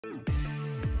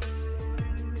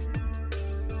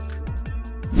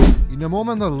In a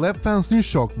moment that left fans in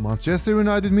shock, Manchester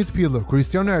United midfielder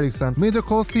Christian Eriksen made a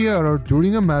costly error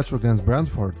during a match against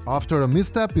Brentford. After a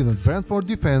misstep in the Brentford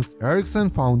defense, Eriksen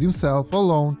found himself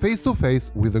alone face-to-face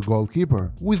with the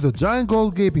goalkeeper. With the giant goal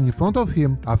gaping in front of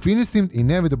him, a finish seemed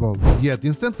inevitable. Yet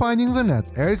instead finding the net,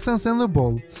 Eriksen sent the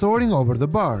ball soaring over the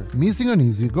bar, missing an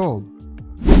easy goal.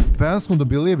 Fans couldn't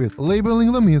believe it,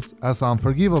 labeling the miss as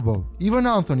unforgivable. Even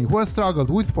Anthony, who has struggled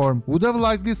with form, would have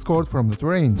likely scored from that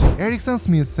range. Eriksen's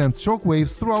miss sent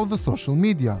shockwaves throughout the social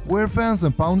media, where fans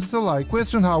and pundits alike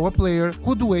questioned how a player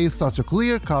could waste such a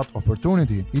clear-cut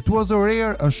opportunity. It was a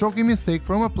rare and shocking mistake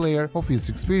from a player of his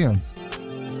experience.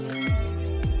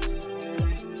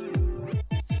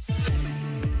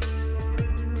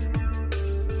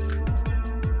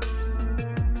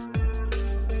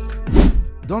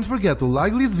 Don't forget to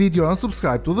like this video and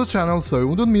subscribe to the channel so you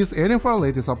wouldn't miss any of our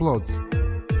latest uploads.